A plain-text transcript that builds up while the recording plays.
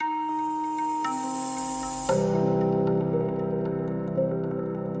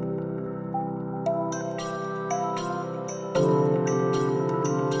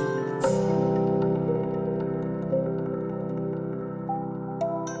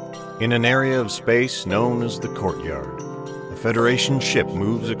In an area of space known as the Courtyard, a Federation ship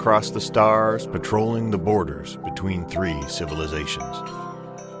moves across the stars, patrolling the borders between three civilizations.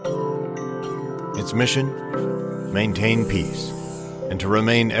 Its mission? Maintain peace, and to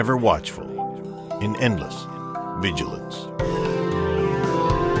remain ever watchful, in endless vigilance.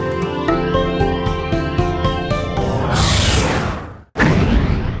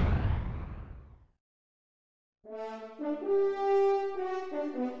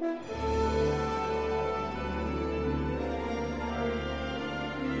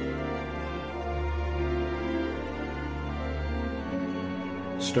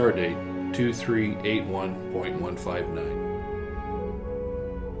 Stardate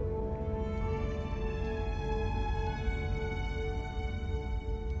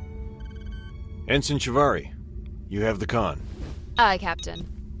Ensign Shivari, you have the con. Aye, Captain.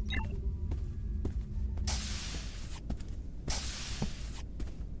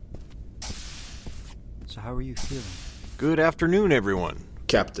 So how are you feeling? Good afternoon, everyone.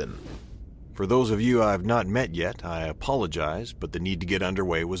 Captain. For those of you I've not met yet, I apologize, but the need to get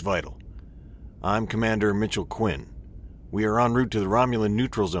underway was vital. I'm Commander Mitchell Quinn. We are en route to the Romulan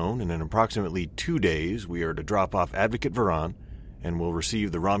neutral zone, and in approximately 2 days we are to drop off Advocate Varan and will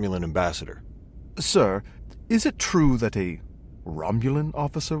receive the Romulan ambassador. Sir, is it true that a Romulan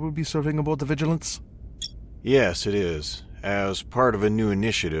officer will be serving aboard the Vigilance? Yes, it is. As part of a new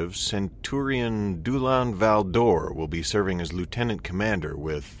initiative, Centurion Dulan Valdor will be serving as Lieutenant Commander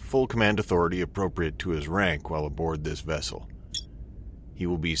with full command authority appropriate to his rank while aboard this vessel. He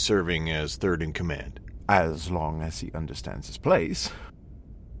will be serving as third in command. As long as he understands his place.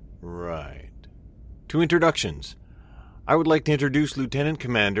 Right. 2 introductions. I would like to introduce Lieutenant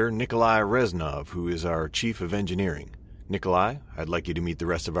Commander Nikolai Reznov, who is our Chief of Engineering. Nikolai, I'd like you to meet the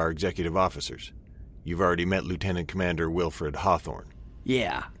rest of our executive officers. You've already met Lieutenant Commander Wilfred Hawthorne.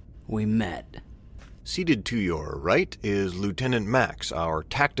 Yeah, we met. Seated to your right is Lieutenant Max, our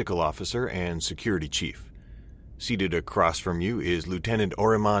tactical officer and security chief. Seated across from you is Lieutenant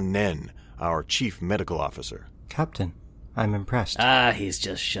Oriman Nen, our chief medical officer. Captain, I'm impressed. He's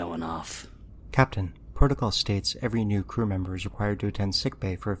just showing off. Captain, protocol states every new crew member is required to attend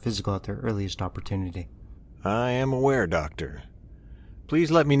sickbay for a physical at their earliest opportunity. I am aware, Doctor. Please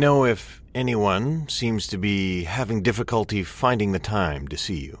let me know if anyone seems to be having difficulty finding the time to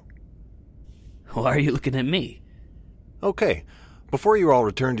see you. Why are you looking at me? Okay. Before you all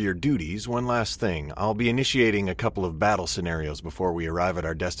return to your duties, one last thing. I'll be initiating a couple of battle scenarios before we arrive at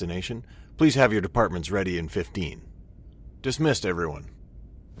our destination. Please have your departments ready in 15. Dismissed, everyone.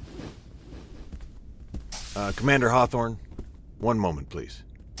 Commander Hawthorne, one moment, please.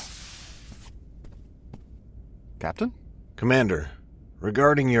 Captain? Commander,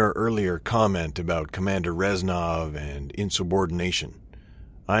 regarding your earlier comment about Commander Reznov and insubordination,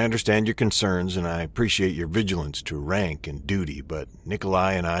 I understand your concerns and I appreciate your vigilance to rank and duty, but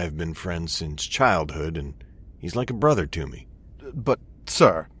Nikolai and I have been friends since childhood, and he's like a brother to me. But,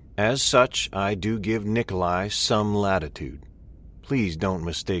 sir... As such, I do give Nikolai some latitude. Please don't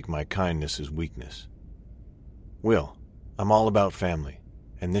mistake my kindness as weakness. Will, I'm all about family,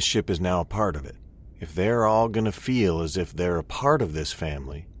 and this ship is now a part of it. If they're all going to feel as if they're a part of this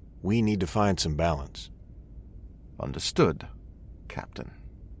family, we need to find some balance. Understood, Captain.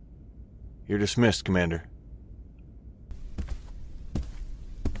 You're dismissed, Commander.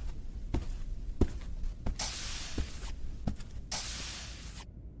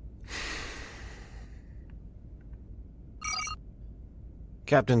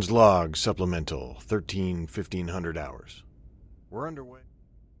 Captain's log, supplemental, 1500 hours. We're underway.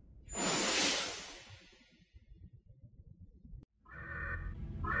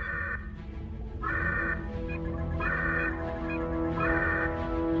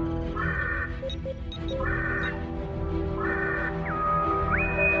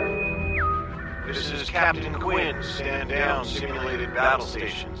 This is Captain Quinn. Stand down, simulated battle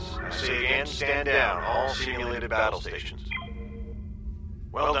stations. I say again, stand down, all simulated battle stations.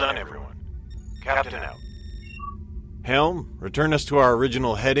 Well done, everyone. Captain out. Helm, return us to our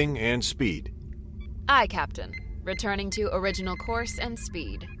original heading and speed. Aye, Captain. Returning to original course and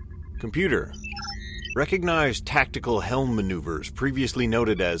speed. Computer, recognize tactical helm maneuvers previously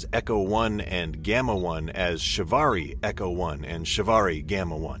noted as Echo 1 and Gamma 1 as Shivari Echo 1 and Shivari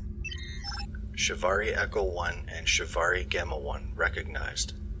Gamma 1. Shivari Echo 1 and Shivari Gamma 1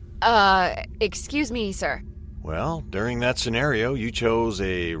 recognized. Excuse me, sir. Well, during that scenario, you chose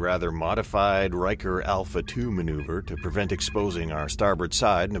a rather modified Riker Alpha 2 maneuver to prevent exposing our starboard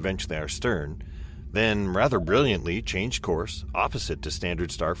side and eventually our stern, then rather brilliantly changed course opposite to standard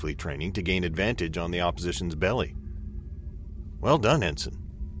Starfleet training to gain advantage on the opposition's belly. Well done, Ensign.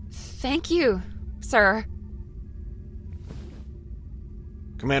 Thank you, sir.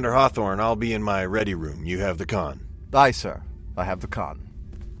 Commander Hawthorne, I'll be in my ready room. You have the con. Aye, sir. I have the con.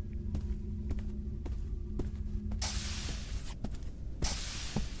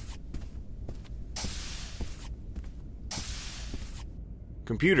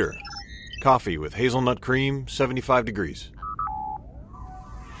 Computer. Coffee with hazelnut cream, 75 degrees.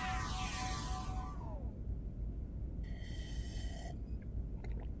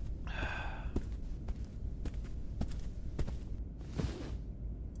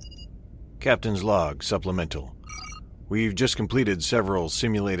 Captain's log, supplemental. We've just completed several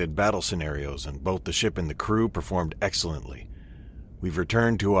simulated battle scenarios, and both the ship and the crew performed excellently. We've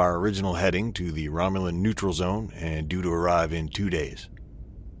returned to our original heading to the Romulan neutral zone and due to arrive in 2 days.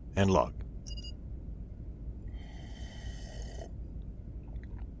 End log.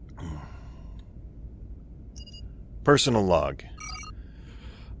 Personal log.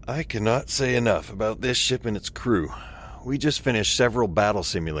 I cannot say enough about this ship and its crew. We just finished several battle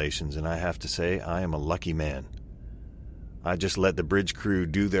simulations, and I have to say I am a lucky man. I just let the bridge crew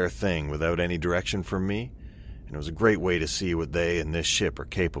do their thing without any direction from me, and it was a great way to see what they and this ship are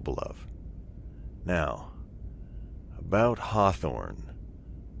capable of. Now, about Hawthorne.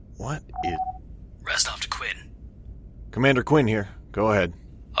 What is... Reznov to Quinn. Commander Quinn here. Go ahead.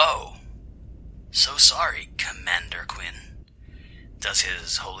 Oh. So sorry, Commander Quinn. Does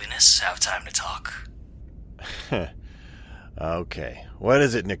His Holiness have time to talk? Okay. What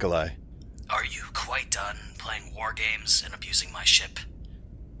is it, Nikolai? Are you quite done playing war games and abusing my ship?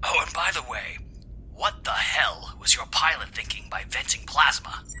 Oh, and by the way, what the hell was your pilot thinking by venting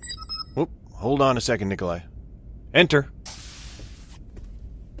plasma? Whoop. Hold on a second, Nikolai. Enter.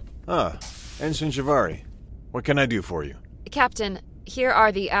 Ensign Shivari. What can I do for you? Captain, here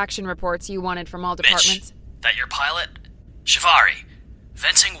are the action reports you wanted from all departments. Mitch, that your pilot? Shivari,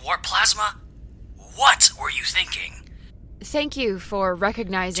 venting warp plasma? What were you thinking? Thank you for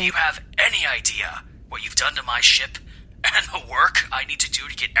recognizing... Do you have any idea what you've done to my ship and the work I need to do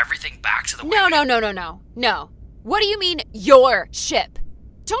to get everything back to the way... No. What do you mean, your ship?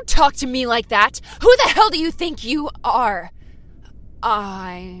 Don't talk to me like that. Who the hell do you think you are?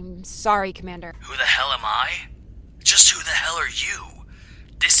 I'm sorry, Commander. Who the hell am I? Just who the hell are you?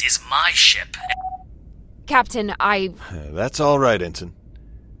 This is my ship. Captain, That's all right, Ensign.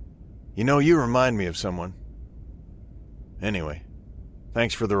 You know, you remind me of someone. Anyway,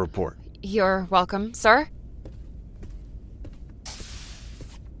 thanks for the report. You're welcome, sir.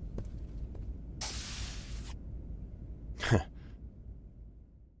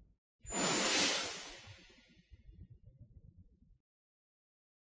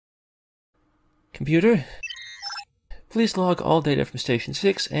 Computer, please log all data from Station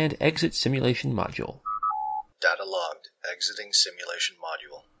 6 and exit simulation module. Data logged. Exiting simulation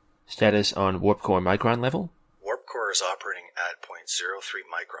module. Status on warp core micron level? Warp core is operating at 0.03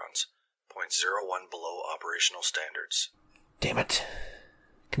 microns, 0.01 below operational standards. Damn it.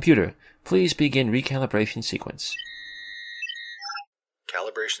 Computer, please begin recalibration sequence.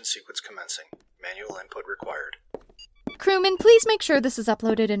 Calibration sequence commencing. Manual input required. Crewman, please make sure this is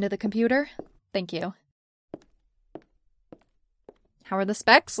uploaded into the computer. Thank you. How are the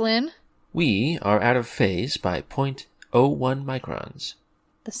specs, Lynn? We are out of phase by 0.01 microns.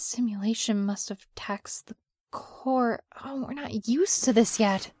 The simulation must have taxed the core. Oh, we're not used to this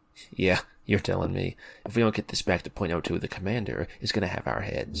yet. Yeah, you're telling me. If we don't get this back to 0.02, the commander is going to have our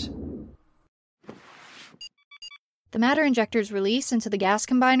heads. The matter injector's release into the gas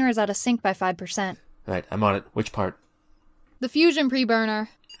combiner is out of sync by 5%. Right, I'm on it. Which part? The fusion preburner.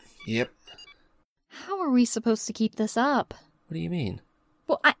 Yep. How are we supposed to keep this up? What do you mean?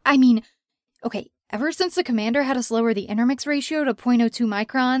 Well, I mean, okay, ever since the commander had us lower the intermix ratio to 0.02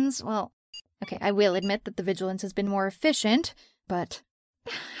 microns, well, okay, I will admit that the vigilance has been more efficient, but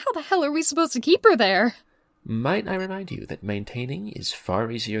how the hell are we supposed to keep her there? Might I remind you that maintaining is far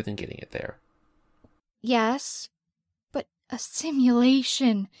easier than getting it there? Yes, but a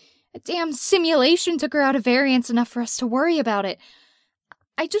simulation. A damn simulation took her out of variance enough for us to worry about it.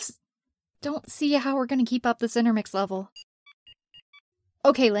 I just don't see how we're going to keep up this intermix level.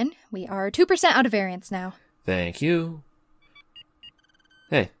 Okay, Lynn, we are 2% out of variance now. Thank you.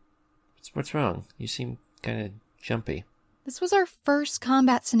 Hey, what's wrong? You seem kind of jumpy. This was our first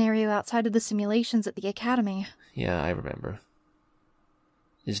combat scenario outside of the simulations at the Academy. Yeah, I remember.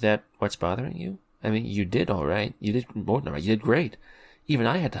 Is that what's bothering you? I mean, you did all right. You did more than all right. You did great. Even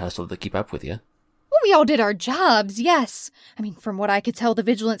I had to hustle to keep up with you. Well, we all did our jobs, yes. I mean, from what I could tell, the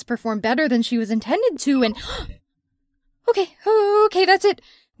Vigilance performed better than she was intended to, and... Okay, that's it.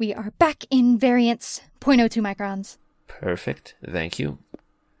 We are back in variance, 0.02 microns. Perfect. Thank you.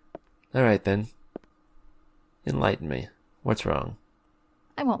 All right, then. Enlighten me. What's wrong?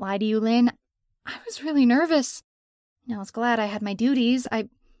 I won't lie to you, Lynn. I was really nervous. I was glad I had my duties. I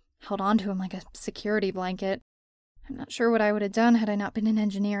held on to them like a security blanket. I'm not sure what I would have done had I not been in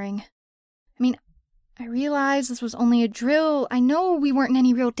engineering. I mean, I realize this was only a drill. I know we weren't in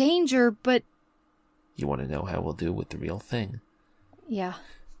any real danger, but... You want to know how we'll do with the real thing? Yeah.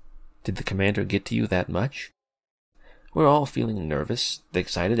 Did the commander get to you that much? We're all feeling nervous,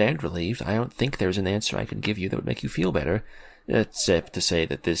 excited, and relieved. I don't think there's an answer I can give you that would make you feel better, except to say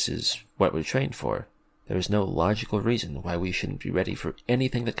that this is what we're trained for. There is no logical reason why we shouldn't be ready for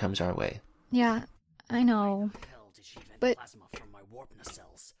anything that comes our way. Yeah, I know. But plasma from my warp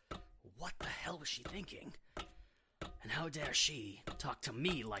nacelles. What the hell was she thinking? And how dare she talk to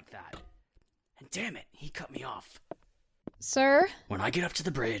me like that? And damn it, he cut me off. Sir? When I get up to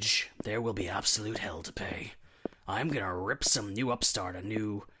the bridge, there will be absolute hell to pay. I'm gonna rip some new upstart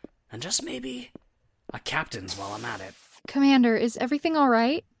and just maybe, a captain's while I'm at it. Commander, is everything all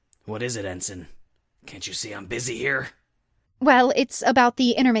right? What is it, Ensign? Can't you see I'm busy here? Well, it's about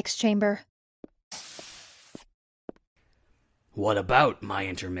the intermix chamber. What about my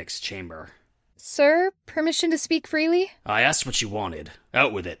intermix chamber? Sir, permission to speak freely? I asked what you wanted.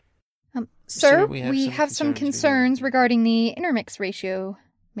 Out with it. Sir, we have some concerns regarding the intermix ratio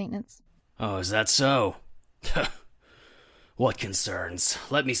maintenance. Oh, is that so? What concerns?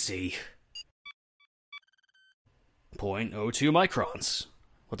 Let me see. 0.02 microns.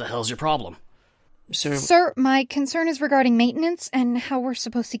 What the hell's your problem? Sir, my concern is regarding maintenance and how we're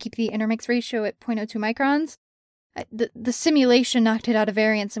supposed to keep the intermix ratio at 0.02 microns. The simulation knocked it out of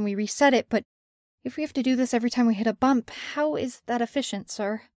variance and we reset it, but if we have to do this every time we hit a bump, how is that efficient,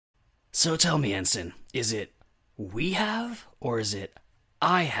 sir? So tell me, Ensign, is it we have, or is it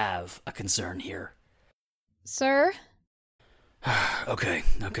I have a concern here? Sir? Okay.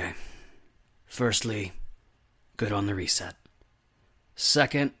 Firstly, good on the reset.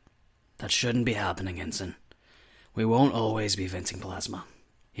 Second, that shouldn't be happening, Ensign. We won't always be venting plasma.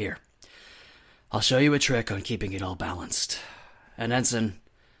 Here, I'll show you a trick on keeping it all balanced. And Ensign,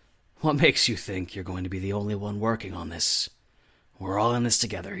 what makes you think you're going to be the only one working on this? We're all in this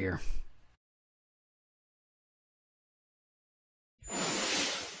together here.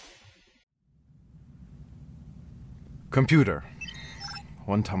 Computer.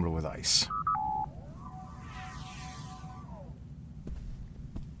 1 tumbler with ice.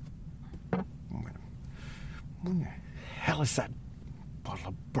 What the hell is that bottle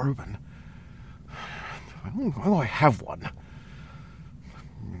of bourbon? Why do I have one?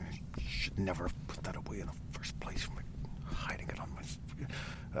 I should never have put that away in the first place. I'm hiding it on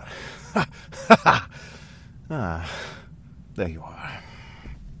my... there you are.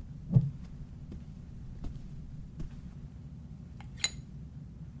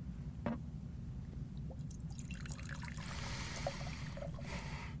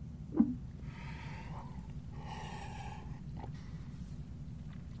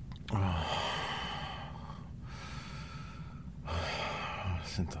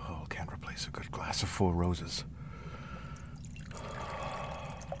 Synthahol can't replace a good glass of 4 roses.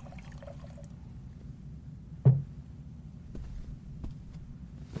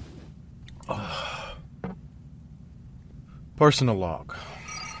 Personal log.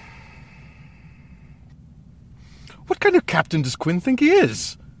 What kind of captain does Quinn think he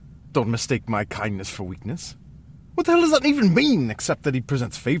is? Don't mistake my kindness for weakness. What the hell does that even mean, except that he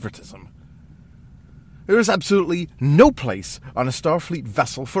presents favoritism? There is absolutely no place on a Starfleet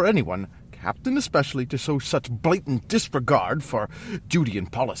vessel for anyone, captain especially, to show such blatant disregard for duty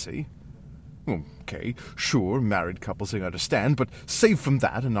and policy. Okay, sure, married couples I understand, but save from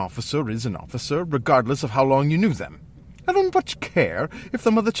that, an officer is an officer, regardless of how long you knew them. I don't much care if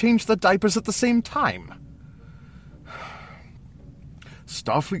the mother changed the diapers at the same time.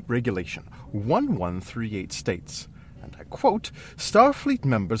 Starfleet Regulation 1138 states, and I quote, Starfleet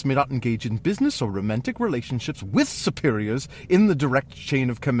members may not engage in business or romantic relationships with superiors in the direct chain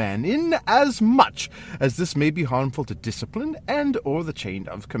of command in as much as this may be harmful to discipline and or the chain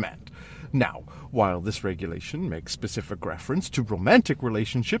of command. Now, while this regulation makes specific reference to romantic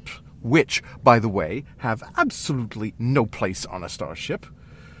relationships, which, by the way, have absolutely no place on a starship,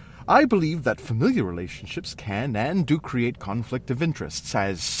 I believe that familiar relationships can and do create conflict of interests.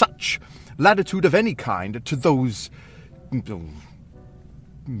 As such, latitude of any kind to those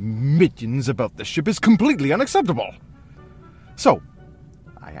minions about the ship is completely unacceptable. So,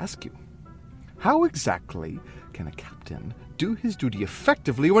 I ask you, how exactly can a captain do his duty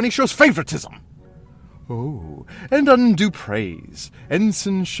effectively when he shows favoritism? Oh, and undue praise.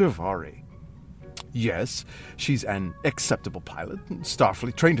 Ensign Shivari. Yes, she's an acceptable pilot.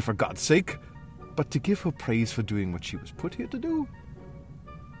 Starfleet trained her for God's sake. But to give her praise for doing what she was put here to do?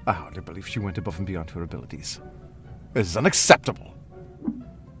 I hardly believe she went above and beyond her abilities. This is unacceptable.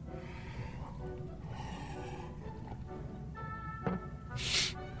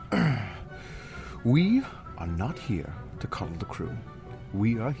 We are not here to coddle the crew.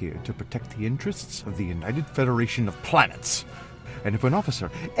 We are here to protect the interests of the United Federation of Planets. And if an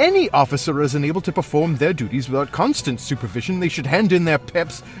officer, any officer, is unable to perform their duties without constant supervision, they should hand in their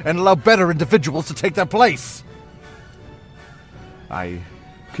pips and allow better individuals to take their place. I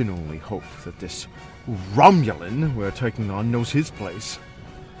can only hope that this Romulan we're taking on knows his place.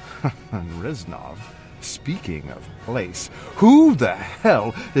 And Reznov, speaking of place, who the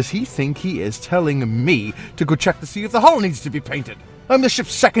hell does he think he is telling me to go check to see if the hull needs to be painted? I'm the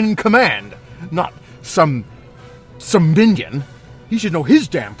ship's second in command, not some minion. He should know his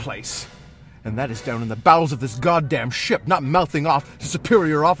damn place. And that is down in the bowels of this goddamn ship, not mouthing off to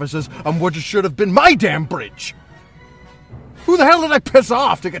superior officers on what should have been my damn bridge. Who the hell did I piss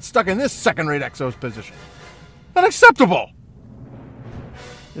off to get stuck in this second-rate Exo's position? Unacceptable!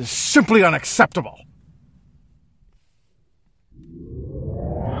 It is simply unacceptable.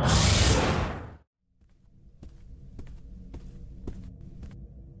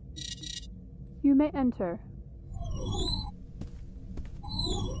 You may enter.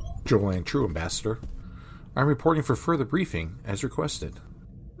 Joanne True, Ambassador. I'm reporting for further briefing, as requested.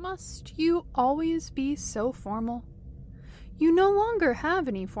 Must you always be so formal? You no longer have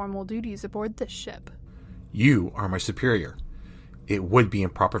any formal duties aboard this ship. You are my superior. It would be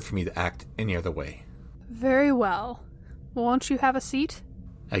improper for me to act any other way. Very well. Won't you have a seat?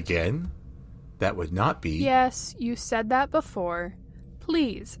 Again? That would not be... Yes, you said that before.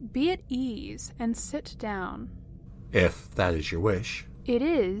 Please, be at ease and sit down. If that is your wish. It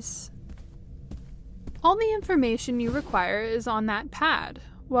is. All the information you require is on that pad.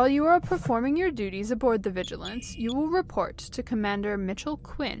 While you are performing your duties aboard the Vigilance, you will report to Commander Mitchell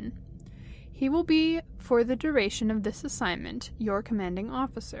Quinn. He will be, for the duration of this assignment, your commanding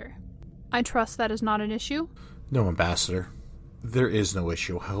officer. I trust that is not an issue? No, Ambassador. There is no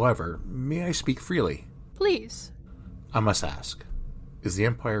issue. However, may I speak freely? Please. I must ask, is the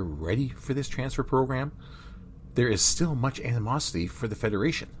Empire ready for this transfer program? There is still much animosity for the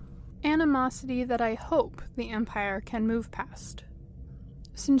Federation. Animosity that I hope the Empire can move past.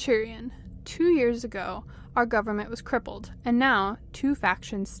 Centurion, 2 years ago, our government was crippled, and now 2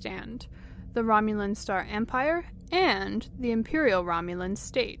 factions stand. The Romulan Star Empire and the Imperial Romulan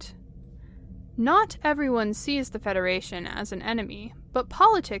State. Not everyone sees the Federation as an enemy, but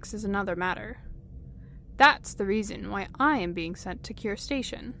politics is another matter. That's the reason why I am being sent to Kure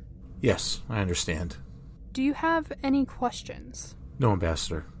Station. Yes, I understand. Do you have any questions? No,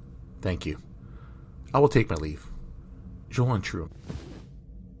 Ambassador. Thank you. I will take my leave. Joanne True.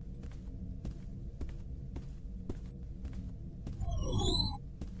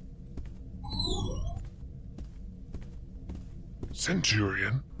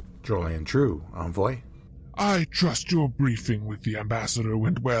 Centurion. Joanne True, Envoy. I trust your briefing with the Ambassador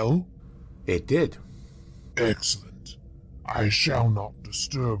went well? It did. Excellent. I shall not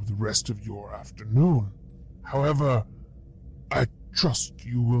disturb the rest of your afternoon. However, I trust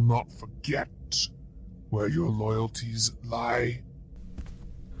you will not forget where your loyalties lie.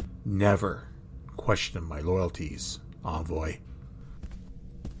 Never question my loyalties, Envoy.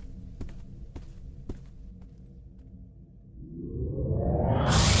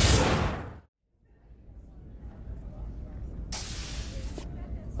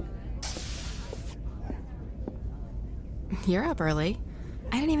 You're up early.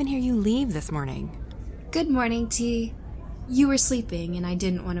 I didn't even hear you leave this morning. Good morning, T. You were sleeping and I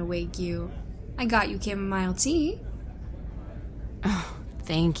didn't want to wake you. I got you chamomile tea. Oh,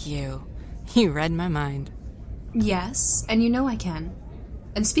 thank you. You read my mind. Yes, and you know I can.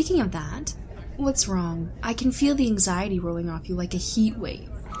 And speaking of that, what's wrong? I can feel the anxiety rolling off you like a heat wave.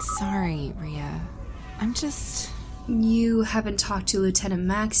 Sorry, Rhea. I'm just... You haven't talked to Lieutenant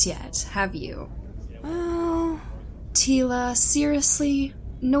Max yet, have you? Well... Tila, seriously?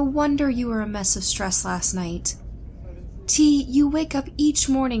 No wonder you were a mess of stress last night. T, you wake up each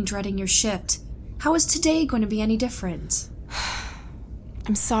morning dreading your shift. How is today going to be any different?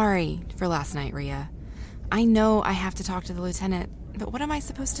 I'm sorry for last night, Rhea. I know I have to talk to the lieutenant, but what am I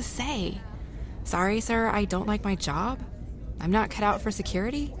supposed to say? Sorry, sir, I don't like my job? I'm not cut out for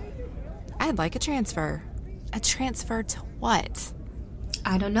security? I'd like a transfer. A transfer to what?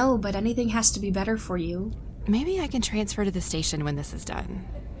 I don't know, but anything has to be better for you. Maybe I can transfer to the station when this is done.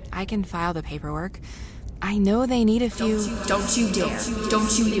 I can file the paperwork. I know they need a few... Don't you dare.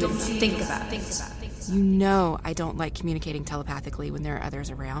 Don't you even think about it. You know I don't like communicating telepathically when there are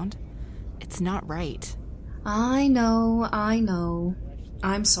others around. It's not right. I know.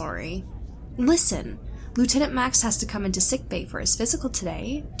 I'm sorry. Listen, Lieutenant Max has to come into sickbay for his physical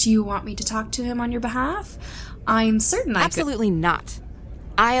today. Do you want me to talk to him on your behalf? I'm certain I Absolutely not.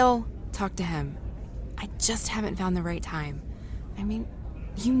 I'll talk to him. I just haven't found the right time. I mean,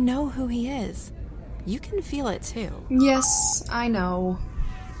 you know who he is. You can feel it too. Yes, I know.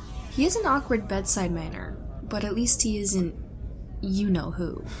 He has an awkward bedside manner, but at least he isn't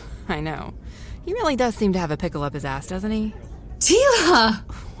you-know-who. I know. He really does seem to have a pickle up his ass, doesn't he? Tila!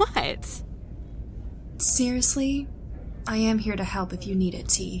 What? Seriously? I am here to help if you need it,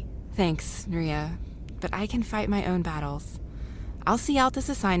 T. Thanks, Ria. But I can fight my own battles. I'll see out this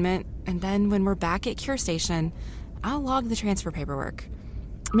assignment, and then when we're back at Cure Station, I'll log the transfer paperwork.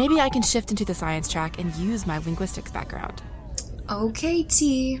 Maybe I can shift into the science track and use my linguistics background. Okay,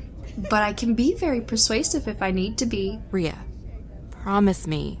 T. But I can be very persuasive if I need to be. Ria, promise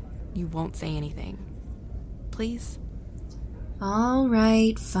me you won't say anything. Please? All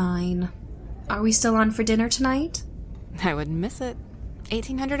right, fine. Are we still on for dinner tonight? I wouldn't miss it.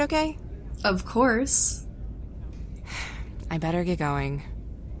 1800 okay? Of course. I better get going.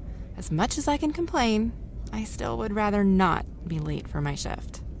 As much as I can complain, I still would rather not be late for my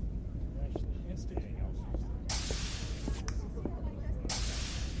shift.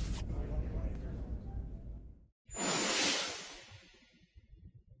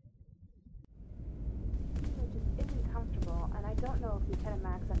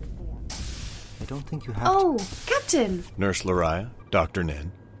 I don't think you have Oh, Captain! Nurse Lariah, Dr.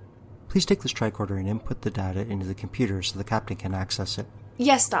 Nen. Please take this tricorder and input the data into the computer so the captain can access it.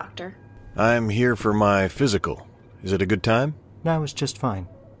 Yes, Doctor. I'm here for my physical. Is it a good time? Now it's just fine.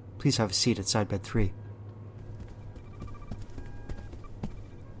 Please have a seat at sidebed 3.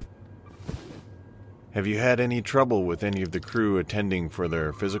 Have you had any trouble with any of the crew attending for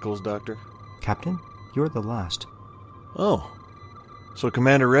their physicals, Doctor? Captain, you're the last. Oh. So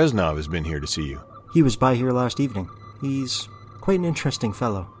Commander Reznov has been here to see you? He was by here last evening. He's quite an interesting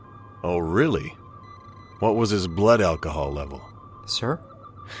fellow. Oh, really? What was his blood alcohol level? Sir?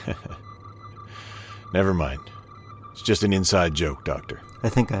 Never mind. It's just an inside joke, Doctor. I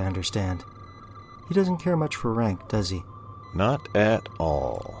think I understand. He doesn't care much for rank, does he? Not at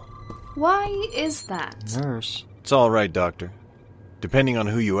all. Why is that? Nurse. It's all right, Doctor. Depending on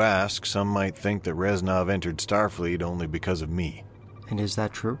who you ask, some might think that Reznov entered Starfleet only because of me. And is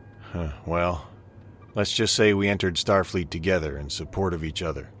that true? Well, let's just say we entered Starfleet together in support of each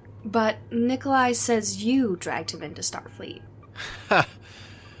other. But Nikolai says you dragged him into Starfleet. Ha!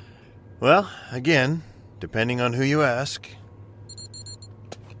 Well, again, depending on who you ask.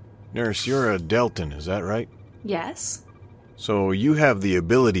 Nurse, you're a Deltan, is that right? Yes. So you have the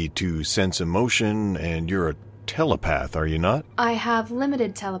ability to sense emotion, and you're a telepath, are you not? I have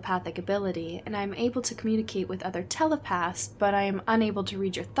limited telepathic ability, and I'm able to communicate with other telepaths, but I am unable to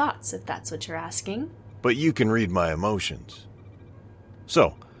read your thoughts, if that's what you're asking. But you can read my emotions.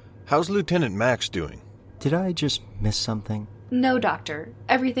 So, how's Lieutenant Max doing? Did I just miss something? No, Doctor.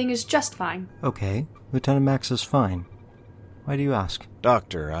 Everything is just fine. Okay, Lieutenant Max is fine. Why do you ask?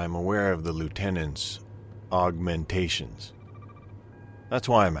 Doctor, I'm aware of the Lieutenant's augmentations. That's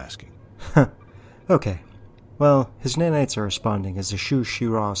why I'm asking. Okay. Well, his nanites are responding as the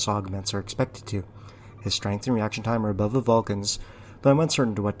Shu-Shiras augments are expected to. His strength and reaction time are above the Vulcan's, though I'm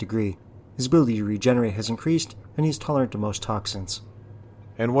uncertain to what degree. His ability to regenerate has increased, and he's tolerant to most toxins.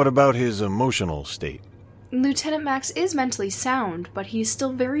 And what about his emotional state? Lieutenant Max is mentally sound, but he's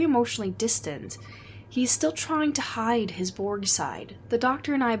still very emotionally distant. He's still trying to hide his Borg side. The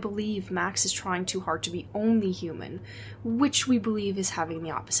Doctor and I believe Max is trying too hard to be only human, which we believe is having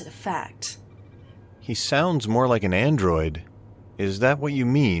the opposite effect. He sounds more like an android. Is that what you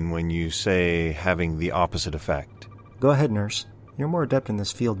mean when you say having the opposite effect? Go ahead, Nurse. You're more adept in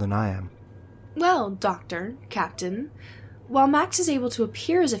this field than I am. Well, Doctor, Captain, while Max is able to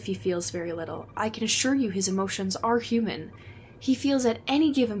appear as if he feels very little, I can assure you his emotions are human. He feels at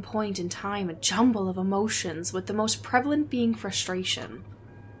any given point in time a jumble of emotions, with the most prevalent being frustration.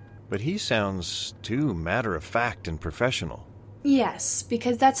 But he sounds too matter-of-fact and professional. Yes,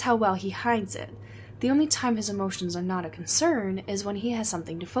 because that's how well he hides it. The only time his emotions are not a concern is when he has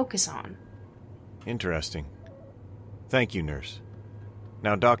something to focus on. Interesting. Thank you, Nurse.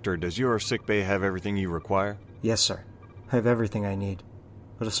 Now, Doctor, does your sickbay have everything you require? Yes, sir. I have everything I need.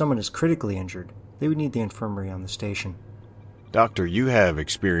 But if someone is critically injured, they would need the infirmary on the station. Doctor, you have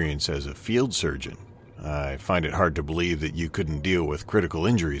experience as a field surgeon. I find it hard to believe that you couldn't deal with critical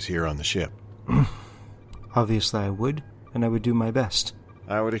injuries here on the ship. Obviously I would, and I would do my best.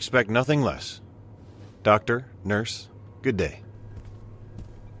 I would expect nothing less. Doctor, nurse, good day.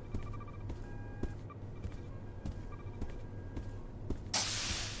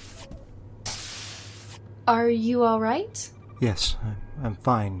 Are you alright? Yes, I'm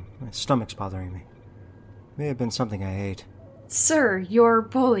fine. My stomach's bothering me. May have been something I ate. Sir, you're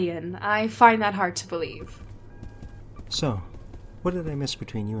Boolean. I find that hard to believe. So, what did I miss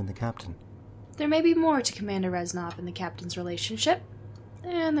between you and the captain? There may be more to Commander Reznov and the captain's relationship,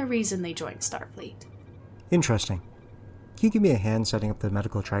 and the reason they joined Starfleet. Interesting. Can you give me a hand setting up the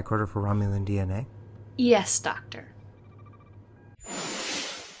medical tricorder for Romulan DNA? Yes, Doctor.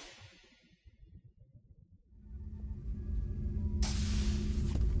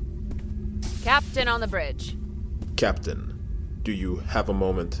 Captain on the bridge. Captain, do you have a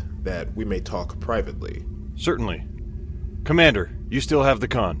moment that we may talk privately? Certainly. Commander, you still have the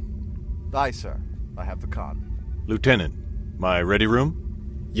con? Aye, sir. I have the con. Lieutenant, my ready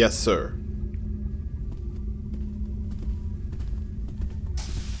room? Yes, sir.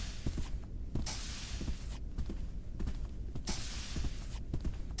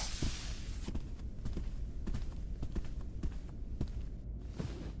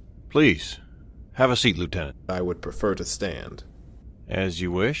 Please, have a seat, Lieutenant. I would prefer to stand. As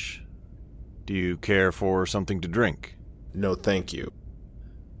you wish. Do you care for something to drink? No, thank you.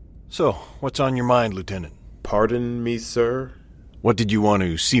 So, what's on your mind, Lieutenant? Pardon me, sir? What did you want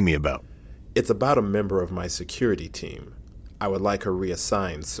to see me about? It's about a member of my security team. I would like her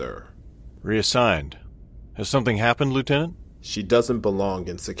reassigned, sir. Reassigned? Has something happened, Lieutenant? She doesn't belong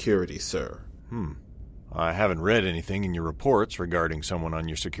in security, sir. I haven't read anything in your reports regarding someone on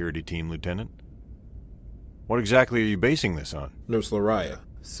your security team, Lieutenant. What exactly are you basing this on? Nurse Lariah,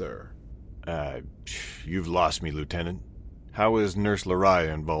 sir. You've lost me, Lieutenant. How is Nurse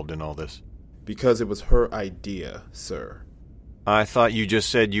Lariah involved in all this? Because it was her idea, sir. I thought you just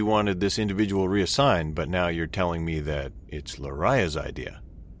said you wanted this individual reassigned, but now you're telling me that it's Lariah's idea.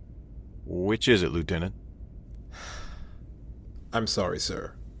 Which is it, Lieutenant? I'm sorry,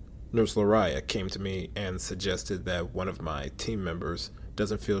 sir. Nurse Lariah came to me and suggested that one of my team members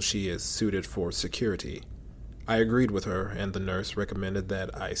doesn't feel she is suited for security. I agreed with her, and the nurse recommended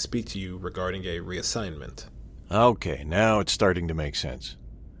that I speak to you regarding a reassignment. Okay, now it's starting to make sense.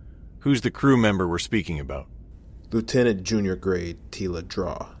 Who's the crew member we're speaking about? Lieutenant Junior Grade Tila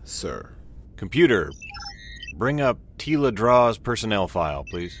Draw, sir. Computer, bring up Tila Draw's personnel file,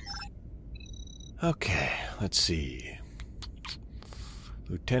 please. Okay, let's see.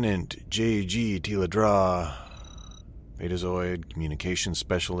 Lieutenant J.G. Tila Draw, Betazoid, Communications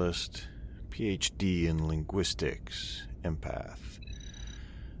Specialist, Ph.D. in Linguistics, Empath,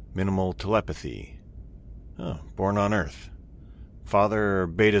 Minimal Telepathy. Born on Earth. Father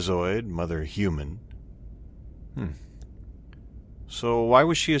Betazoid, mother human. So why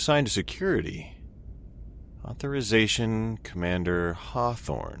was she assigned to security? Authorization, Commander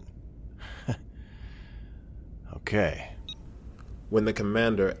Hawthorne. Okay. When the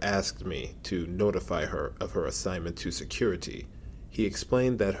commander asked me to notify her of her assignment to security, he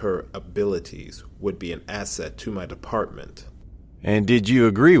explained that her abilities would be an asset to my department. And did you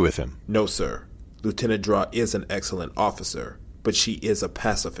agree with him? No, sir. Lieutenant Draw is an excellent officer, but she is a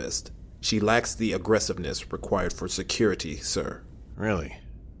pacifist. She lacks the aggressiveness required for security, sir. Really?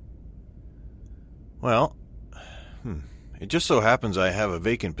 Well, it just so happens I have a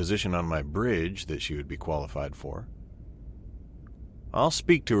vacant position on my bridge that she would be qualified for. I'll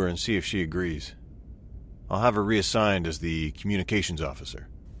speak to her and see if she agrees. I'll have her reassigned as the communications officer.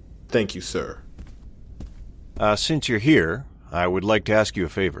 Thank you, sir. Since you're here, I would like to ask you a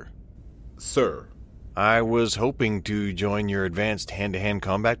favor. Sir. I was hoping to join your advanced hand-to-hand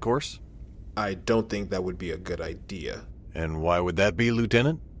combat course. I don't think that would be a good idea. And why would that be,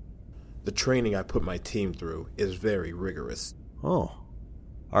 Lieutenant? The training I put my team through is very rigorous. Oh.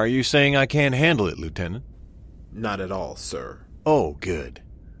 Are you saying I can't handle it, Lieutenant? Not at all, sir. Oh, good.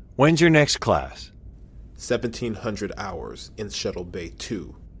 When's your next class? 1,700 hours in Shuttle Bay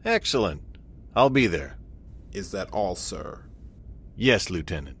 2. Excellent. I'll be there. Is that all, sir? Yes,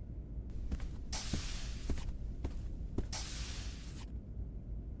 Lieutenant.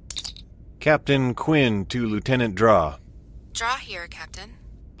 Captain Quinn to Lieutenant Draw. Draw here, Captain.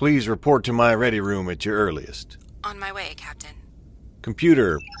 Please report to my ready room at your earliest. On my way, Captain.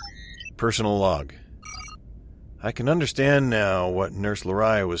 Computer, personal log. I can understand now what Nurse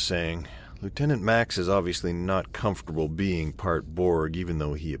Lariah was saying. Lieutenant Max is obviously not comfortable being part Borg, even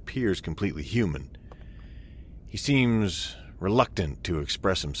though he appears completely human. He seems reluctant to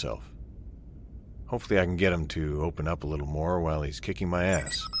express himself. Hopefully I can get him to open up a little more while he's kicking my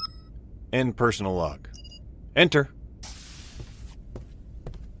ass. End personal log. Enter.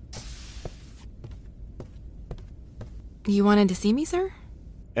 You wanted to see me, sir?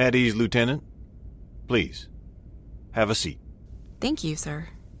 At ease, Lieutenant. Please, have a seat. Thank you, sir.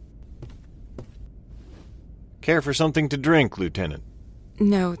 Care for something to drink, Lieutenant?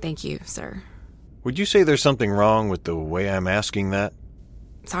 No, thank you, sir. Would you say there's something wrong with the way I'm asking that?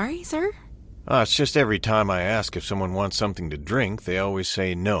 Sorry, sir? It's just every time I ask if someone wants something to drink, they always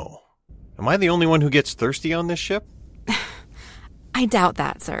say no. Am I the only one who gets thirsty on this ship? I doubt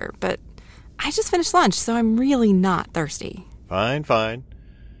that, sir, but I just finished lunch, so I'm really not thirsty. Fine.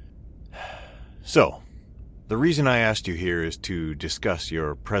 So, the reason I asked you here is to discuss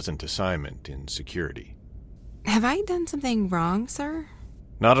your present assignment in security. Have I done something wrong, sir?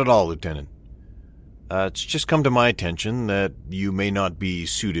 Not at all, Lieutenant. It's just come to my attention that you may not be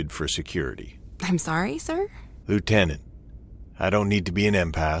suited for security. I'm sorry, sir? Lieutenant, I don't need to be an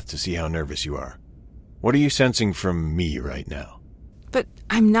empath to see how nervous you are. What are you sensing from me right now? But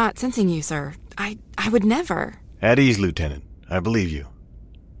I'm not sensing you, sir. I would never. At ease, Lieutenant. I believe you.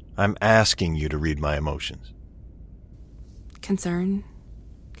 I'm asking you to read my emotions. Concern,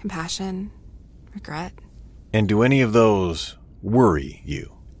 compassion, regret. And do any of those worry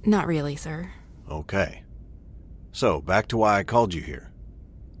you? Not really, sir. Okay. So, back to why I called you here.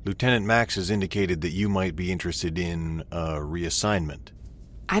 Lieutenant Max has indicated that you might be interested in a reassignment.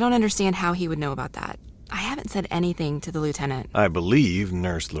 I don't understand how he would know about that. I haven't said anything to the lieutenant. I believe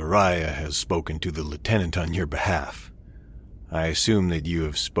Nurse Lariah has spoken to the lieutenant on your behalf. I assume that you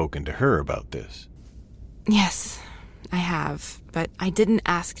have spoken to her about this. Yes, I have, but I didn't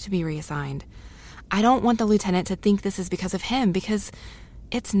ask to be reassigned. I don't want the lieutenant to think this is because of him, because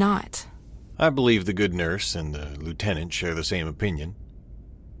it's not. I believe the good nurse and the lieutenant share the same opinion.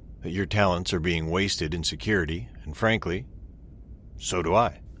 That your talents are being wasted in security, and frankly, so do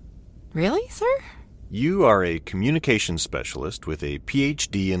I. Really, sir? You are a communications specialist with a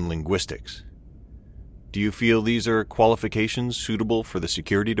PhD in linguistics. Do you feel these are qualifications suitable for the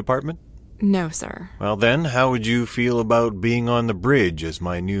security department? No, sir. Well then, how would you feel about being on the bridge as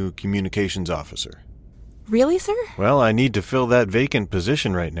my new communications officer? Really, sir? Well, I need to fill that vacant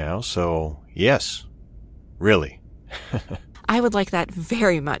position right now, so yes, really. I would like that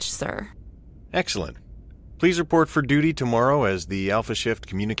very much, sir. Excellent. Please report for duty tomorrow as the Alpha Shift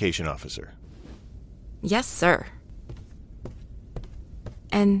communication officer. Yes, sir.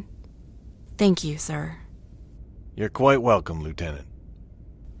 And thank you, sir. You're quite welcome, Lieutenant.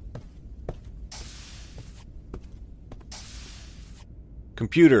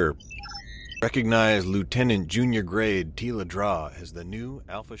 Computer, recognize Lieutenant Junior Grade Tila Draw as the new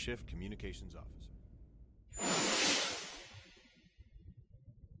Alpha Shift communications officer.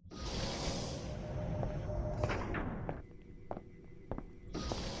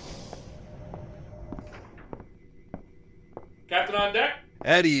 Captain on deck?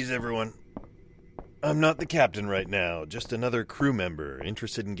 At ease, everyone. I'm not the captain right now, just another crew member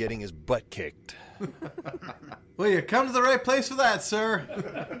interested in getting his butt kicked. Well, you come to the right place for that,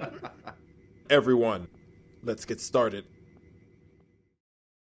 sir. Everyone, let's get started.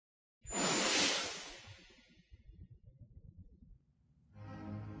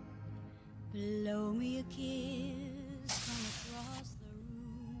 Blow me a kiss from across the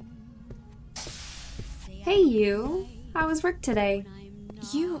room. Hey, you. How was work today?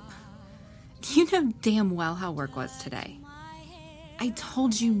 You know damn well how work was today. I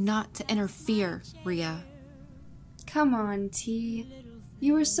told you not to interfere, Rhea. Come on, T.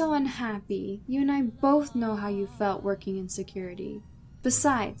 You were so unhappy. You and I both know how you felt working in security.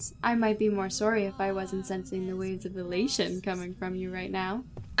 Besides, I might be more sorry if I wasn't sensing the waves of elation coming from you right now.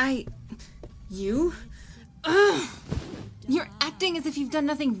 You? Ugh! You're acting as if you've done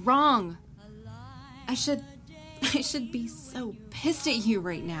nothing wrong. I should be so pissed at you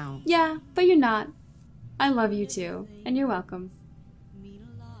right now. Yeah, but you're not. I love you too, and you're welcome.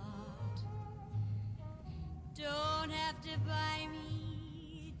 Don't have to buy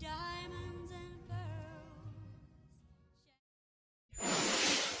me diamonds and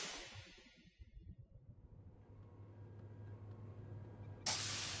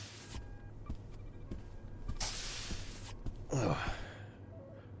Oh.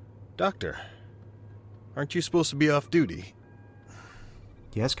 Doctor, aren't you supposed to be off duty?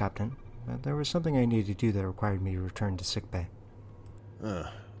 Yes, Captain. But there was something I needed to do that required me to return to sickbay.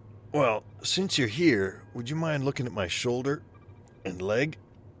 Well, since you're here, would you mind looking at my shoulder and leg?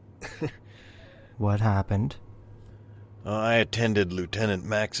 What happened? I attended Lieutenant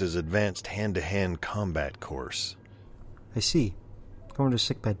Max's advanced hand-to-hand combat course. I see. Go into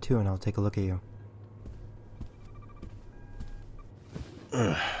sickbed too and I'll take a look at you.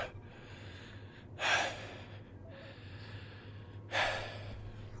 How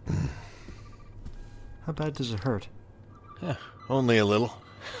bad does it hurt? Only a little.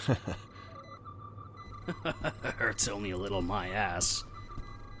 Hurts only a little my ass.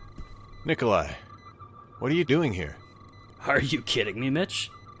 Nikolai, what are you doing here? Are you kidding me,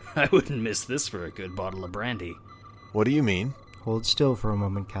 Mitch? I wouldn't miss this for a good bottle of brandy. What do you mean? Hold still for a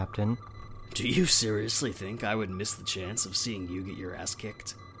moment, Captain. Do you seriously think I would miss the chance of seeing you get your ass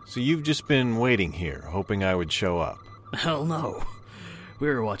kicked? So you've just been waiting here, hoping I would show up? Hell no. We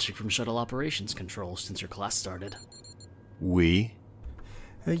were watching from Shuttle Operations Control since your class started. We?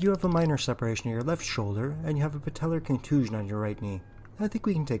 You have a minor separation of your left shoulder, and you have a patellar contusion on your right knee. I think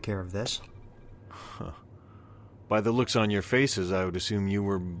we can take care of this. Huh. By the looks on your faces, I would assume you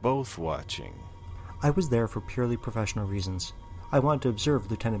were both watching. I was there for purely professional reasons. I wanted to observe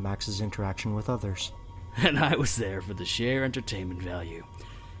Lieutenant Max's interaction with others. And I was there for the sheer entertainment value.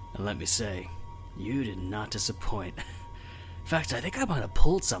 And let me say, you did not disappoint. In fact, I think I might have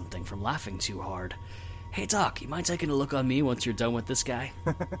pulled something from laughing too hard. Hey Doc, you mind taking a look on me once you're done with this guy?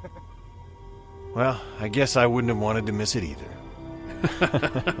 Well, I guess I wouldn't have wanted to miss it either.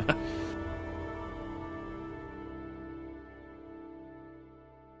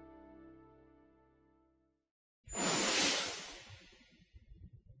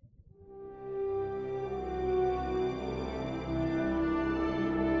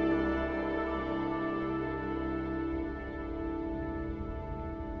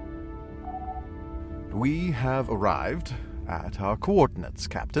 We have arrived at our coordinates,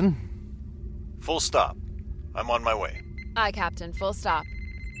 Captain. Full stop. I'm on my way. Aye, Captain. Full stop.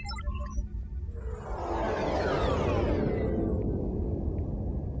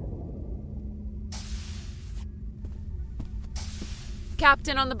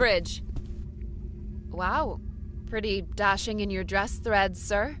 Captain on the bridge. Wow. Pretty dashing in your dress threads,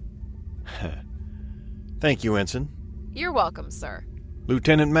 sir. Thank you, Ensign. You're welcome, sir.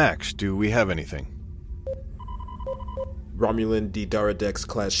 Lieutenant Max, do we have anything? Romulan D-Daradex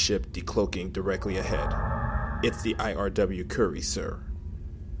class ship decloaking directly ahead. It's the IRW Curie, sir.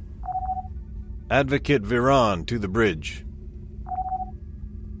 Advocate Viran to the bridge.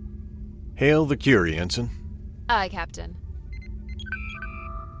 Hail the Curie, Ensign. Aye, Captain.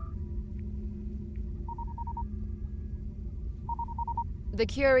 The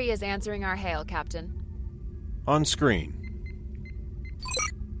Curie is answering our hail, Captain. On screen.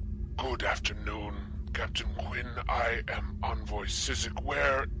 Good afternoon, Captain Quinn. I am Envoy Sizik.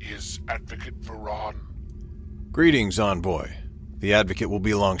 Where is Advocate Viran? Greetings, Envoy. The Advocate will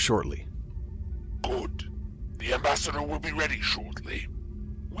be along shortly. Good. The Ambassador will be ready shortly.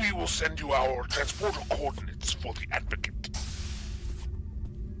 We will send you our transporter coordinates for the Advocate.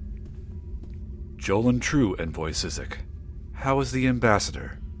 Jolan True, Envoy Sizik. How is the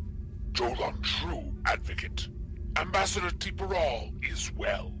Ambassador? Jolan True, Advocate. Ambassador Tiparal is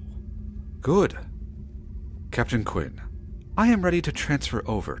well. Good. Captain Quinn, I am ready to transfer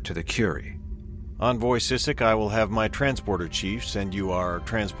over to the Curie. Envoy Sizik, I will have my transporter chief send you our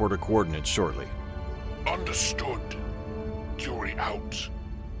transporter coordinates shortly. Understood. Curie out.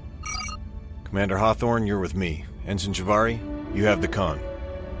 Commander Hawthorne, you're with me. Ensign Shivari, you have the con.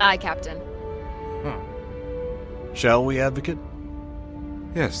 Aye, Captain. Shall we, Advocate?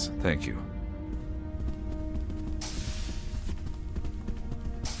 Yes, thank you.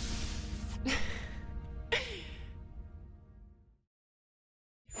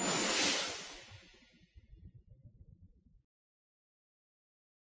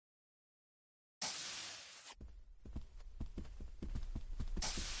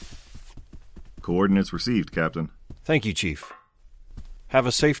 Coordinates received, Captain. Thank you, Chief. Have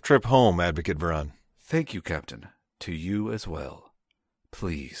a safe trip home, Advocate Viran. Thank you, Captain. To you as well.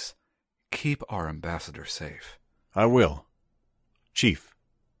 Please, keep our ambassador safe. I will. Chief,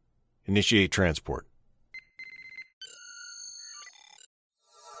 initiate transport.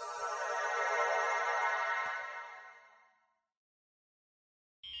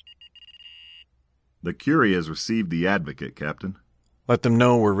 The Curie has received the Advocate, Captain. Let them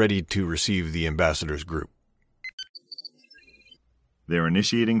know we're ready to receive the ambassador's group. They're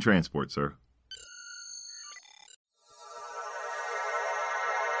initiating transport, sir.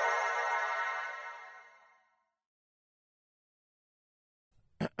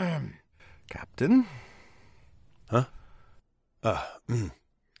 Captain? Huh?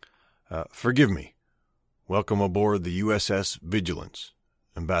 Forgive me. Welcome aboard the USS Vigilance,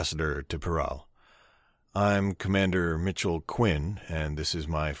 Ambassador Tiparal. I'm Commander Mitchell Quinn, and this is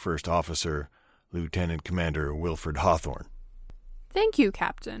my first officer, Lieutenant Commander Wilfred Hawthorne. Thank you,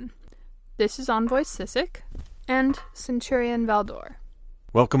 Captain. This is Envoy Sissek and Centurion Valdor.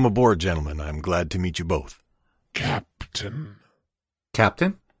 Welcome aboard, gentlemen. I'm glad to meet you both. Captain.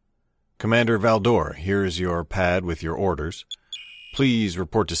 Captain? Commander Valdor, here's your pad with your orders. Please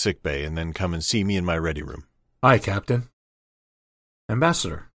report to sickbay and then come and see me in my ready room. Aye, Captain.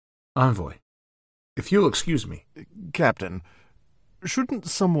 Ambassador. Envoy. If you'll excuse me. Captain, shouldn't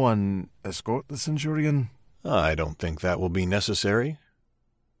someone escort the Centurion? I don't think that will be necessary.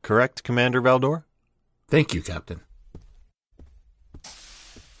 Correct, Commander Valdor? Thank you, Captain.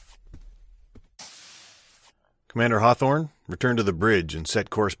 Commander Hawthorne, return to the bridge and set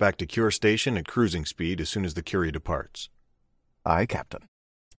course back to Cure Station at cruising speed as soon as the Curie departs. Aye, Captain.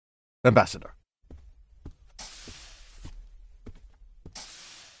 Ambassador.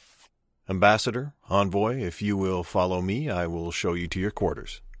 Ambassador, Envoy, if you will follow me, I will show you to your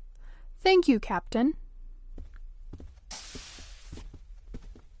quarters. Thank you, Captain.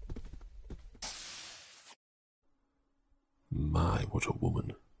 My, what a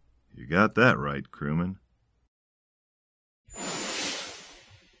woman. You got that right, crewman.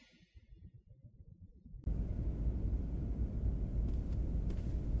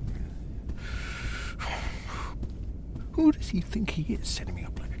 Who does he think he is, setting me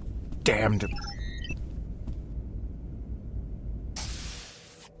up like a damned...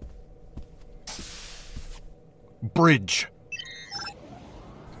 Bridge.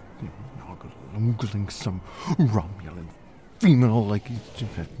 Ogling some Romulan female like he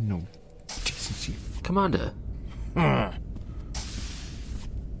had no decency. Commander.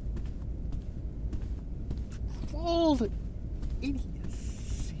 All the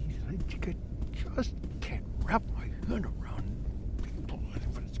idiocy, I think I just can't wrap my head around people, but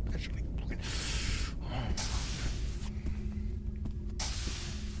especially...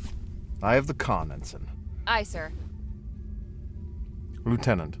 I have the con, Ensign. Aye, sir.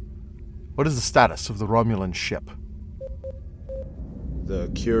 Lieutenant, what is the status of the Romulan ship? The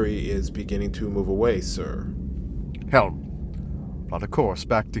Curie is beginning to move away, sir. Helm, plot a course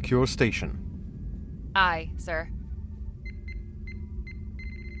back to Cure Station. Aye, sir.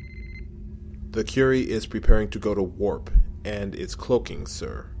 The Curie is preparing to go to warp, and it's cloaking,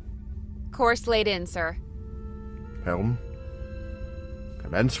 sir. Course laid in, sir. Helm,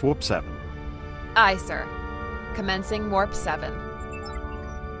 commence Warp 7. Aye, sir. Commencing Warp 7.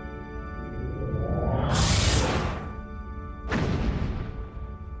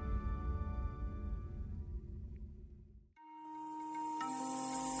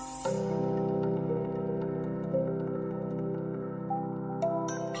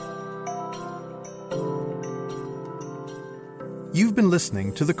 You've been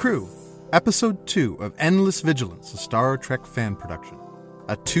listening to The Crew, Episode 2 of Endless Vigilance, a Star Trek fan production.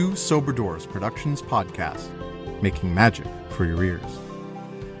 A Two Sober Doors Productions podcast, making magic for your ears.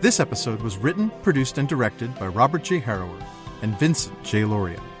 This episode was written, produced, and directed by Robert J. Harrower and Vincent J.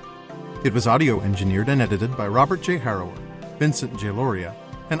 Loria. It was audio engineered and edited by Robert J. Harrower, Vincent J. Loria,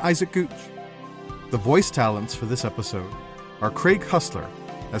 and Isaac Gooch. The voice talents for this episode are Craig Hustler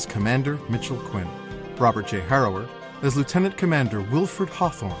as Commander Mitchell Quinn, Robert J. Harrower as Lieutenant Commander Wilfred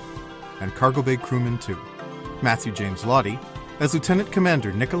Hawthorne, and Cargo Bay Crewman 2, Matthew James Lottie as Lieutenant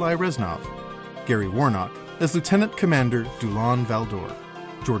Commander Nikolai Reznov, Gary Warnock as Lieutenant Commander Dulon Valdor,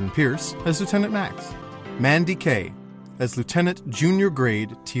 Jordan Pierce as Lieutenant Max, Mandy Kay as Lieutenant Junior Grade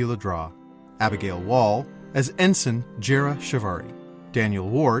Tila Draw, Abigail Wall as Ensign Jera Shivari, Daniel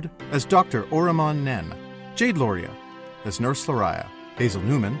Ward as Dr. Oraman Nen, Jade Loria as Nurse Lariah, Hazel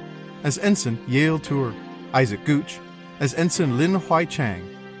Newman as Ensign Yale Tour, Isaac Gooch as Ensign Lin Huai Chang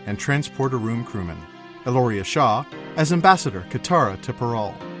and Transporter Room Crewman, Eloria Shaw as Ambassador Katara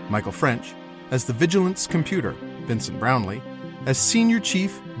Tipperal, Michael French as the Vigilance Computer, Vincent Brownlee as Senior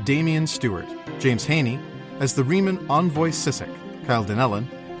Chief Damian Stewart, James Haney as the Riemann Envoy Sissek, Kyle Dinellen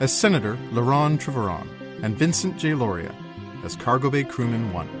as Senator Laurent Treveron, and Vincent J. Loria as Cargo Bay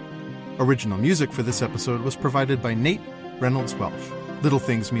Crewman 1. Original music for this episode was provided by Nate Reynolds Welsh. Little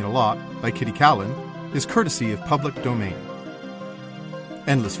Things Mean a Lot by Kitty Callan is courtesy of Public Domain.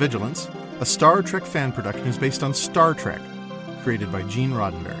 Endless Vigilance, a Star Trek fan production, is based on Star Trek, created by Gene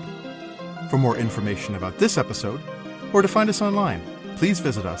Roddenberry. For more information about this episode, or to find us online, please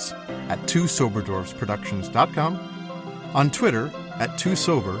visit us at twosoberdwarfsproductions.com, on Twitter at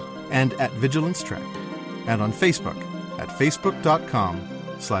twosober and at Vigilance Trek, and on Facebook at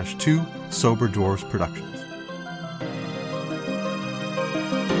facebook.com/twosoberdwarfsproductions.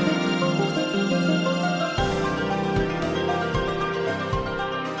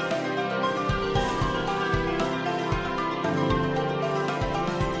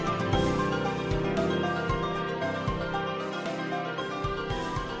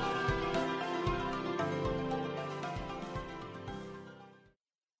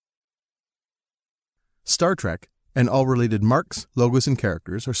 Star Trek, and all related marks, logos, and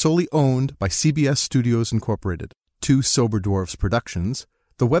characters are solely owned by CBS Studios Incorporated. Two Sober Dwarfs Productions,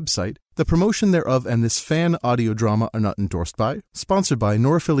 the website, the promotion thereof, and this fan audio drama are not endorsed by, sponsored by,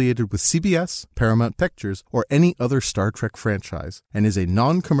 nor affiliated with CBS, Paramount Pictures, or any other Star Trek franchise, and is a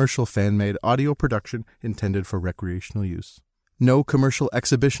non-commercial fan-made audio production intended for recreational use. No commercial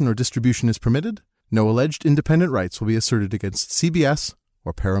exhibition or distribution is permitted. No alleged independent rights will be asserted against CBS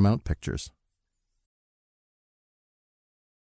or Paramount Pictures.